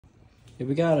Here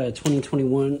we got a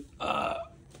 2021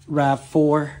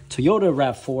 RAV4, Toyota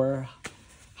RAV4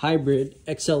 hybrid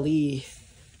XLE,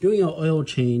 doing an oil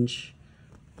change,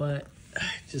 but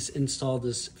just installed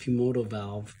this Fumoto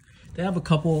valve. They have a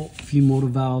couple Fumoto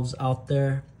valves out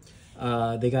there.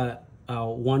 They got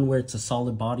one where it's a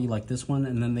solid body like this one,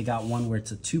 and then they got one where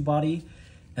it's a two body,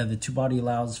 and the two body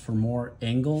allows for more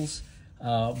angles,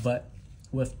 but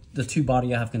with the two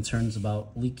body I have concerns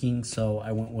about leaking, so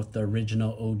I went with the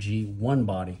original OG one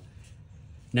body.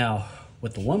 Now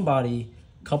with the one body,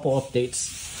 couple updates.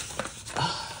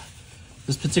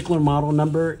 This particular model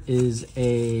number is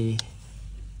a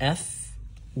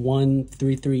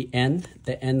F133N.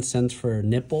 The N stands for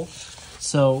nipple.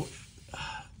 So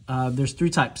there's three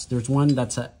types. There's one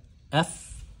that's a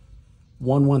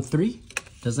F113,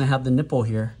 doesn't have the nipple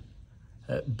here,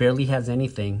 barely has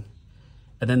anything.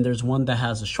 And then there's one that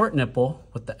has a short nipple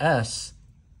with the S,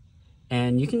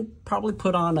 and you can probably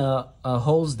put on a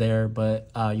hose there, but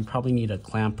you probably need a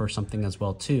clamp or something as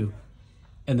well too.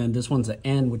 And then this one's an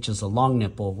N, which is a long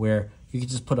nipple, where you can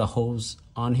just put a hose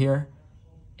on here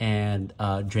and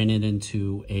drain it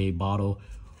into a bottle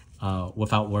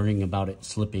without worrying about it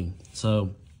slipping.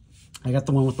 So I got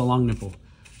the one with the long nipple.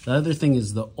 The other thing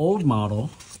is the old model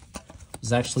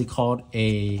is actually called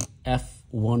a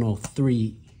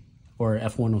F103 or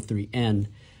F133N.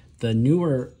 The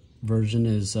newer version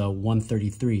is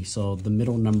 133, so the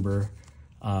middle number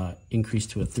increased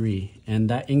to a 3,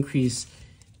 and that increase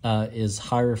is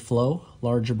higher flow,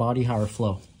 larger body, higher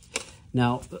flow.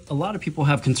 Now, a lot of people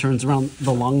have concerns around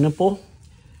the long nipple.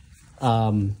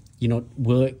 You know,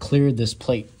 will it clear this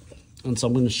plate? And so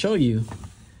I'm going to show you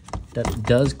that it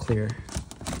does clear.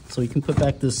 So you can put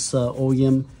back this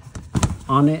OEM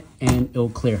on it and it'll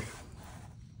clear.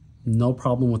 No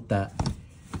problem with that.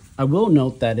 I will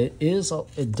note that it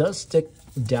does stick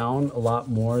down a lot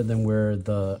more than where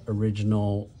the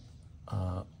original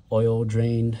oil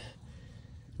drained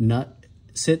nut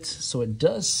sits. So it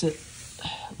does sit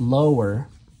lower.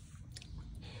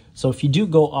 So if you do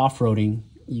go off-roading,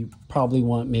 you probably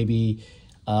want maybe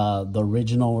the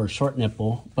original or short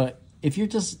nipple. But if you're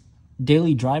just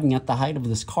daily driving at the height of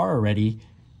this car already,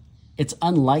 it's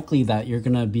unlikely that you're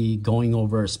going to be going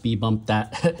over a speed bump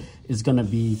that is going to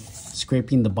be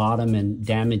scraping the bottom and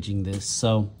damaging this.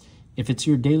 So if it's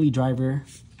your daily driver,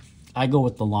 I go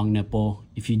with the long nipple.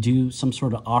 If you do some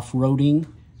sort of off-roading,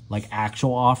 like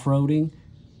actual off-roading,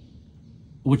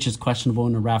 which is questionable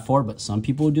in the RAV4, but some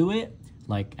people do it,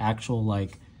 like actual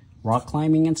like rock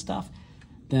climbing and stuff,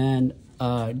 then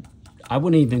I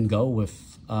wouldn't even go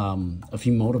with a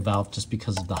Fumoto valve just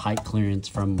because of the height clearance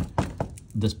from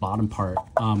this bottom part,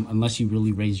 unless you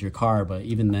really raise your car. But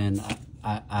even then,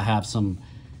 I have some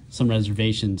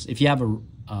reservations. If you have a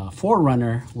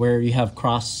 4Runner where you have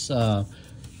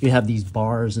you have these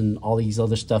bars and all these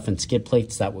other stuff and skid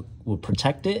plates that will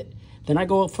protect it, then I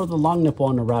go for the long nipple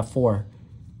on the RAV4.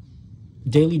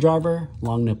 Daily driver,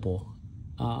 long nipple.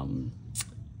 And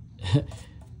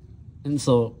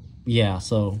so yeah,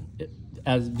 so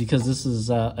because this is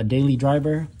a daily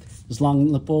driver, this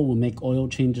long nipple will make oil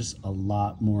changes a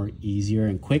lot more easier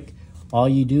and quick. All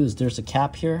you do is, there's a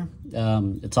cap here.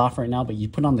 It's off right now, but you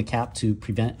put on the cap to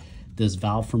prevent this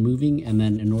valve from moving. And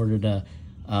then in order to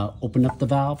open up the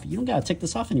valve, you don't gotta take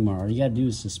this off anymore. All you gotta do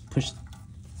is just push,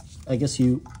 I guess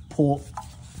you pull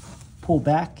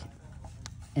back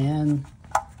and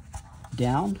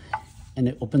down, and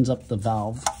it opens up the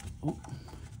valve. Oh,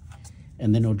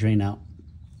 and then it'll drain out.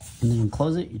 And then you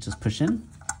close it, you just push in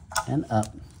and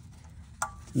up.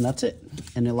 And that's it,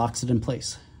 and it locks it in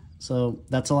place. So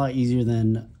that's a lot easier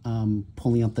than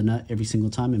pulling out the nut every single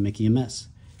time and making a mess.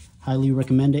 Highly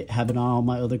recommend it. Have it on all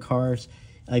my other cars.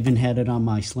 I even had it on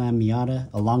my Slam Miata,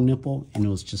 a long nipple, and it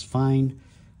was just fine.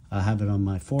 I have it on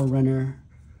my 4Runner.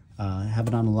 I have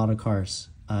it on a lot of cars.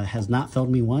 Has not failed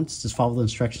me once. Just follow the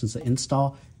instructions to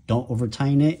install. Don't over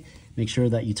tighten it. Make sure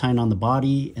that you tighten on the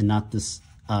body and not this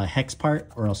hex part,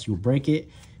 or else you'll break it.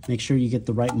 Make sure you get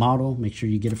the right model. Make sure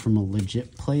you get it from a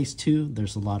legit place too.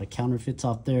 There's a lot of counterfeits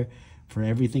out there for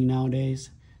everything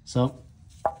nowadays. So,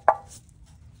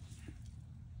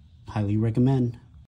 highly recommend.